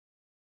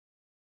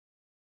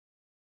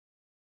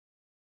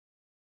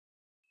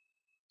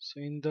So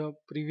in the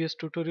previous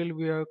tutorial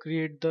we have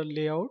created the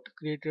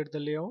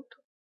layout.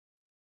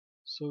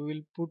 So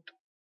we'll put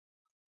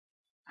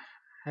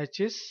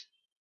hatches,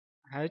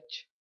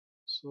 hatch.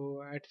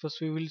 So at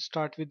first we will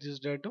start with this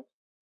data.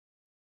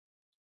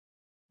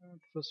 At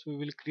first we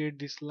will create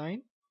this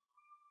line.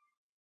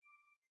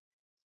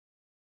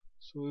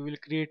 So we will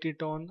create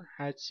it on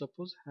hatch,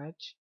 suppose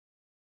hatch.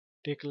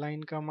 Take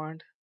line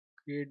command,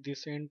 create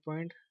this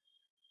endpoint,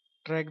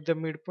 track the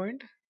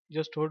midpoint,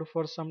 just hold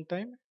for some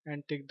time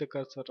and take the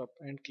cursor up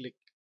and click.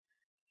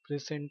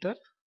 Press enter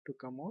to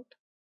come out.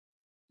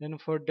 Then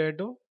for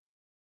dado,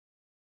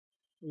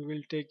 we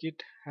will take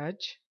it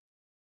hatch,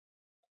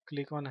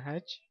 click on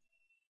hatch,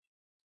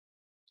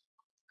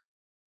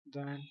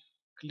 then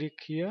click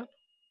here.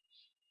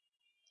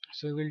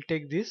 So we will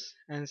take this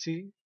and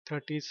see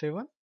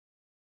 37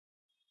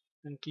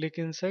 and click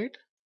inside.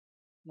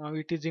 Now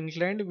it is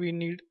inclined, we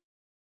need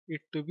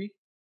it to be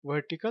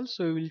vertical,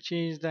 so we will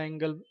change the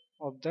angle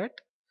of that.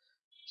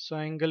 So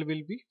angle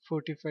will be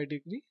 45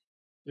 degree.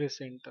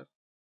 Press enter.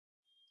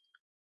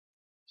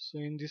 So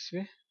in this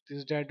way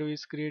this dado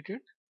is created.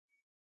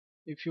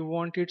 If you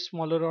want it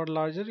smaller or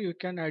larger, you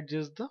can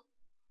adjust the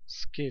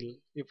scale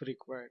if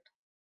required.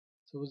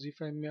 Suppose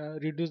if I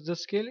reduce the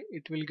scale,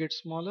 it will get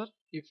smaller.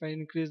 If I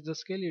increase the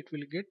scale, it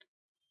will get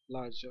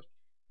larger.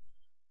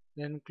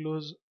 Then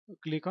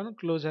click on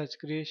close hatch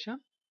creation.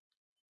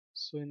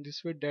 So in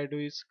this way dado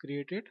is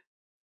created.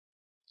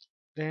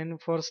 Then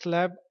for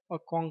slab, a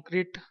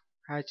concrete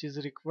hatch is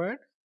required.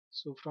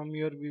 So from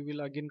here we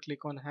will again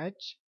click on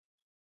hatch,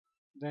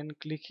 then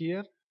click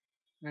here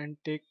and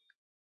take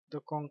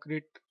the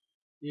concrete.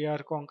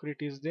 AR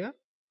concrete is there.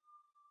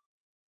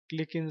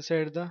 Click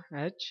inside the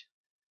hatch.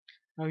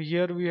 Now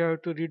here we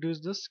have to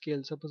reduce the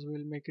scale. Suppose we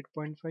will make it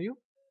 0.5.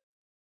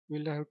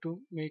 We'll have to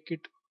make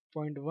it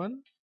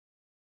 0.1.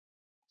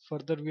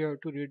 Further we have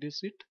to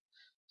reduce it.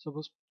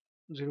 Suppose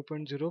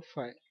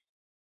 0.05.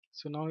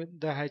 So now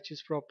the hatch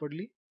is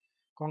properly,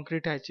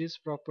 concrete hatch is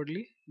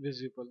properly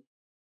visible.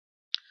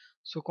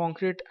 So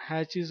concrete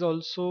hatch is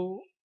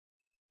also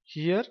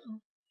here.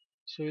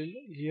 So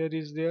here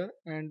is there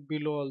and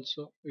below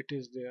also it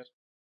is there.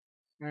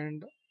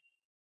 And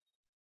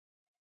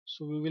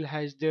so we will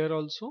hatch there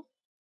also.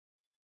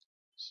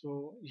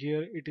 So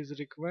here it is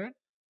required.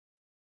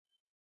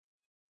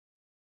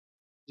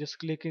 Just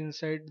click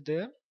inside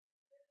there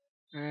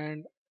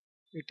and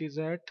it is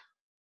at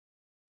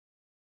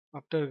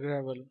after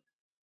gravel.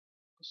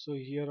 So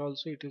here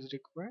also it is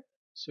required.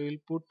 So we'll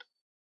put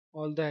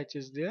all the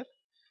hatches there.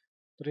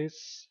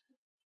 Press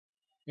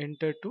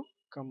enter to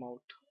come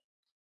out.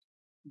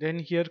 Then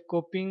here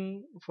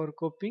coping, for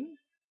coping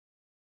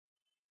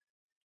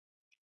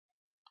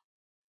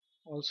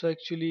also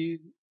actually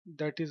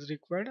that is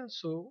required,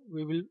 so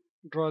we will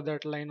draw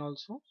that line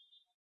also.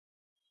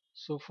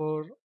 So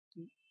for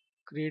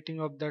creating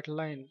of that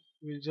line,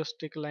 we'll just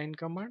take line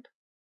command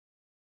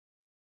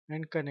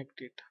and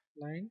connect it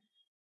line,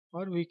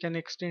 or we can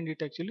extend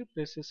it actually.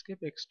 Press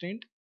escape,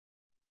 extend,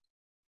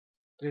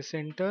 press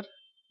enter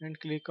and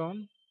click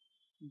on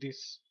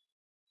this.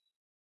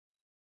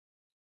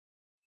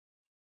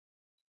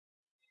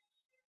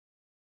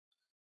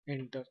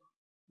 Enter.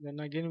 Then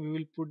again we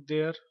will put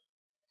there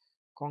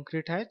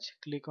concrete hatch.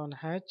 Click on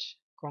hatch,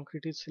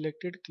 concrete is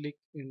selected, click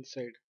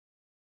inside.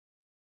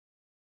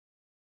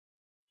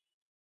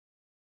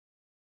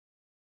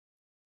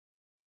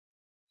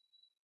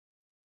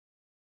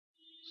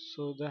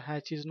 So the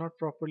hatch is not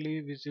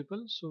properly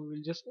visible, so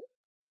we'll just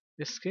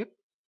escape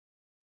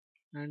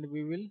and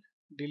we will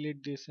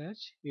delete this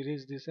hatch,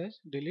 erase this hatch,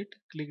 delete,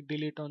 click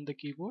delete on the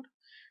keyboard,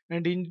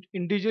 and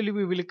individually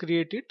we will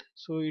create it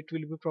so it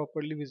will be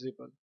properly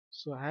visible.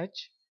 So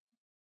hatch,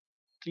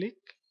 click,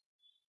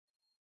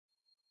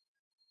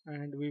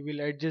 and we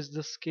will adjust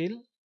the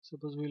scale.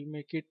 Suppose we will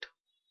make it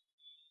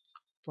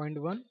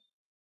 0.1,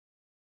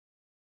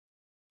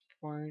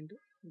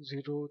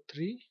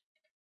 0.03,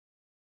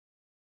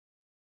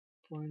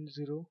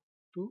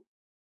 0.02.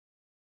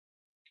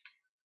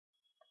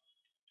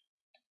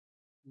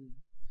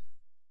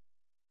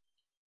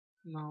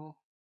 Now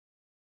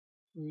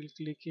we will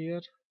click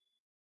here,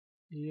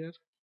 here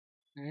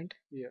and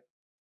here,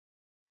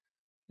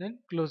 then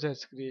close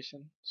hatch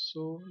creation.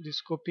 So this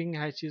coping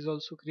hatch is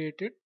also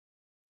created.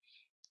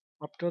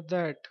 After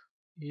that,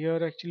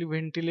 here actually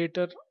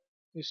ventilator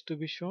is to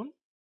be shown,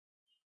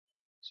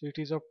 so it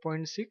is of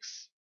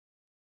 0.6.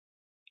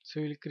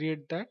 So we'll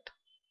create that.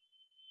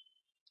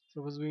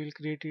 Suppose we will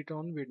create it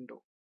on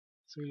window.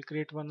 So we'll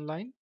create one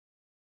line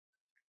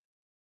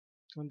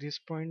on this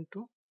point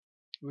too.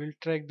 We'll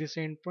track this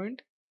endpoint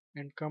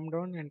and come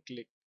down and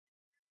click.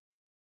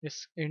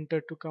 Yes,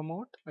 enter to come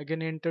out.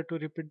 Again enter to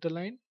repeat the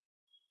line.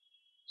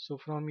 So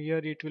from here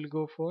it will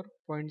go for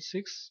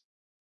 0.6.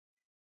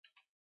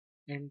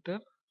 Enter,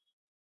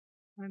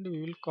 and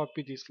we will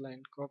copy this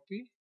line.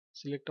 Copy,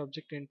 select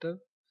object, enter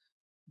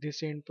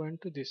this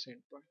endpoint to this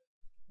endpoint.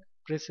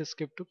 Press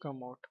escape to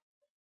come out.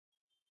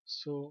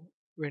 So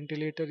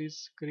ventilator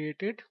is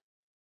created.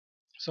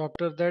 So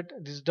after that,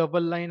 this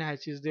double line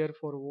hatch is there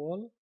for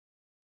wall,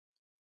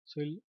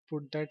 so we'll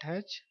put that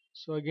hatch.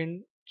 So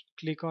again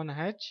click on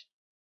hatch,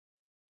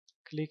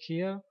 click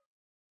here,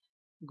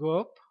 go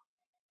up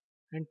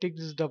and take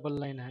this double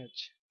line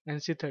hatch,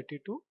 NC32,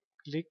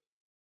 click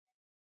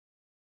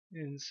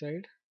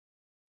inside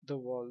the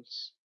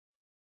walls.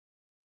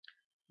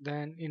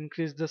 Then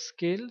increase the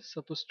scale,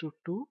 suppose to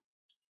 2.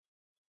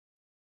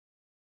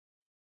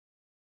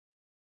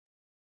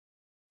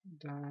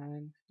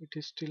 Then it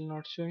is still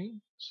not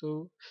showing.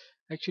 So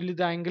actually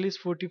the angle is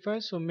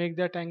 45, so make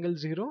that angle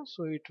 0,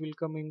 so it will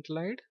come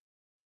inclined.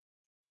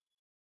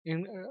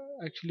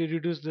 Actually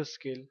reduce the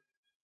scale, zero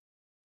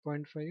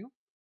point 0.5.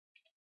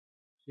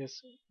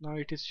 Yes, now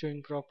it is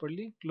showing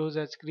properly. Close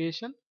as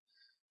creation.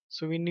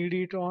 So we need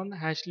it on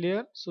hash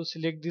layer, so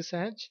select this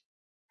hatch,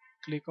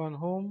 click on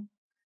home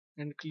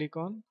and click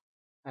on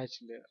hatch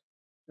layer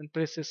and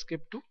press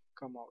escape to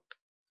come out.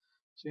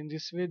 So in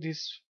this way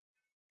this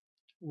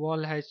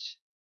wall hatch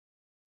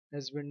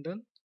has been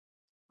done.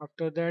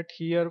 After that,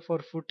 here for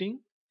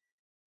footing,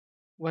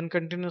 one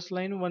continuous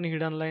line, one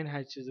hidden line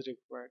hatch is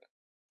required.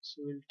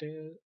 So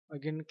we'll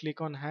again click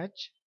on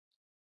hatch,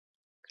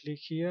 click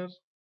here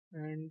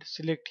and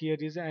select here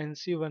is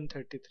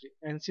NC133,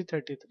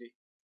 NC33.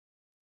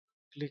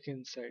 Click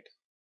inside,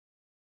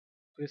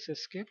 press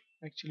escape.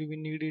 Actually we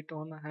need it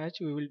on hatch,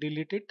 we will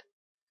delete it.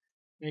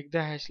 Make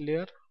the hash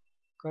layer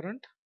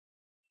current.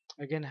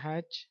 Again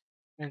hatch,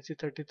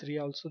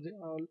 NC33 also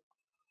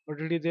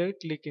already there.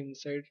 Click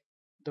inside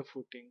the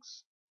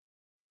footings.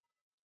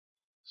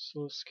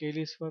 So scale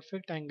is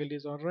perfect, angle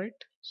is alright.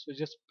 So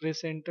just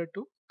press enter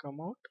to come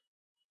out.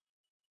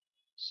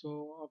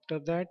 So after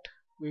that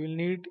we will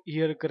need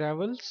here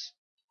gravels.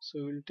 So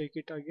we'll take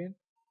it again,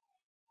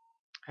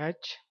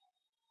 hatch,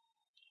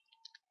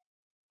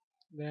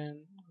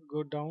 then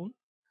go down.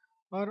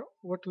 Or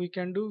what we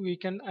can do, we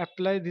can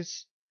apply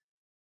this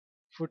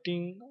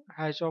footing,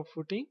 hatch of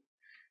footing,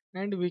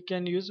 and we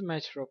can use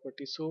match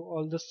property. So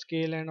all the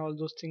scale and all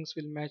those things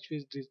will match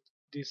with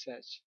this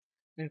hatch.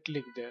 And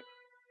click there.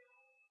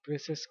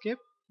 Press escape,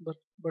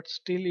 but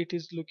still it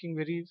is looking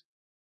very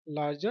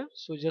larger.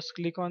 So just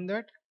click on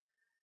that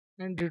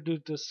and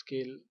reduce the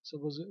scale.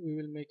 Suppose we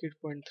will make it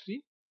zero point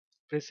 0.3.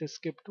 Press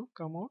escape to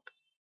come out.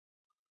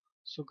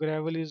 So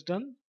gravel is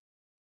done.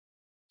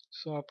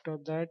 So after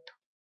that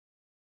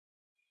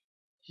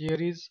here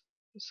is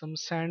some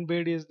sand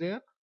bed is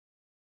there.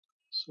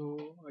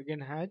 So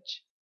again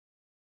hatch,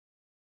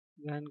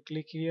 then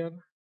click here,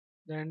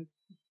 then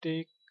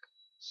take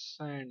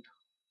sand.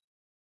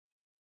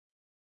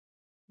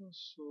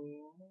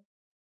 So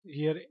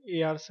here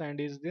AR sand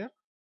is there,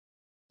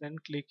 then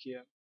click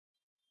here,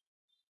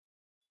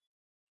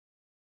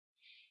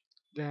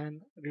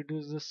 then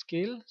reduce the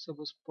scale,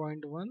 suppose zero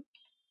point 0.1,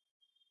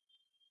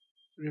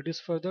 reduce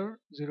further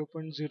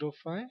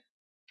 0.05.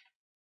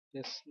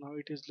 Yes, now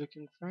it is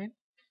looking fine.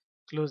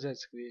 Close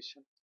as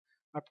creation.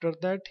 After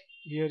that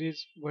here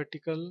is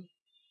vertical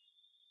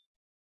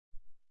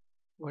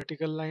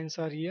lines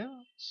are here.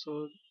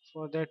 So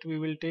for that we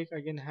will take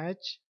again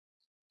hatch,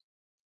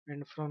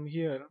 and from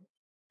here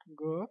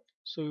go up.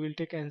 So we will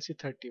take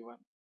NC31.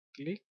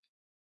 Click,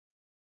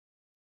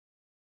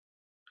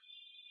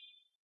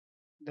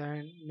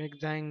 then make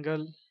the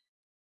angle,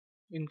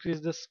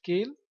 increase the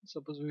scale.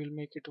 Suppose we will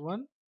make it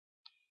 1.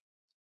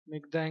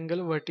 Make the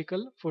angle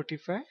vertical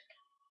 45.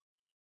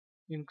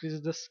 Increase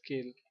the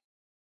scale.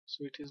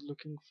 So it is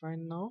looking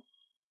fine now.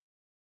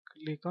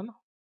 Click on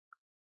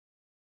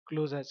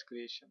close hatch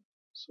creation.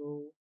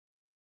 So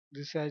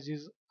this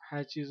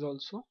hatch is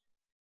also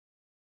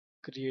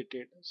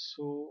created.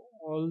 So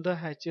all the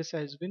hatches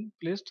has been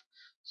placed.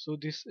 So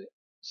this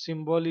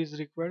symbol is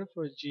required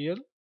for GL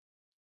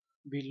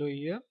below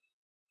here.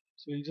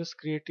 So we'll just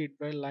create it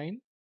by line.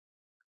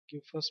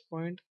 Give first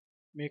point,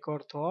 make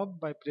ortho up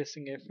by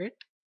pressing F8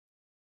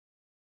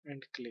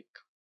 and click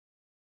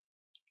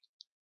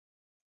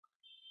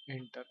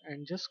enter,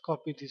 and just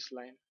copy this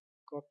line.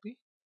 Copy,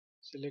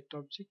 select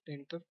object,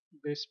 enter,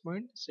 base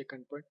point,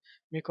 second point,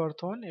 make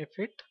ortho on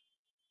F8,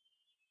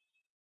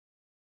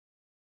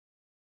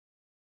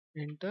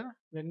 enter,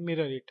 then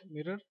mirror it,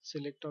 mirror,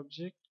 select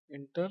object,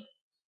 enter,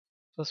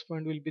 first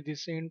point will be the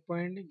same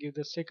point, give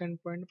the second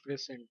point,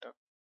 press enter.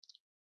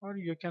 Or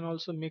you can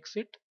also mix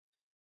it.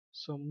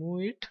 So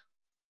move it,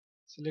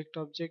 select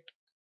object.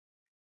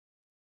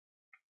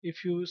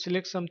 If you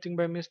select something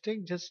by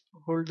mistake, just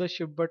hold the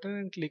shift button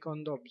and click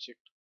on the object.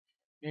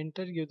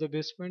 Enter, give the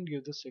base point,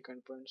 give the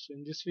second point. So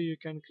in this way you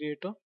can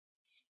create a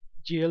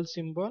GL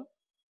symbol,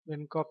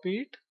 then copy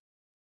it,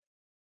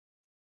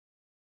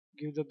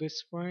 give the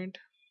base point,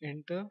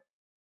 enter,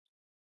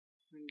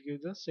 and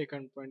give the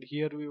second point.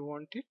 Here we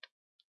want it,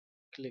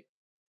 click,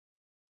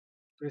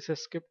 press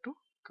escape to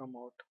come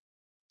out.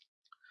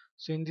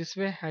 So in this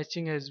way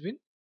hatching has been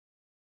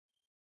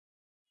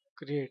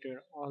created.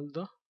 All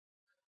the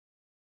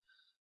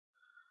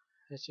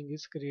hatching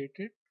is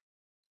created.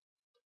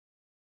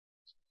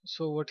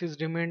 So what is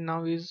remained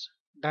now is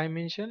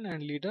dimension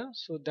and leader.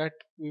 So that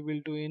we will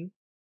do in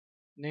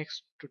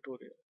next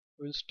tutorial.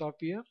 We'll stop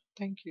here.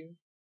 Thank you.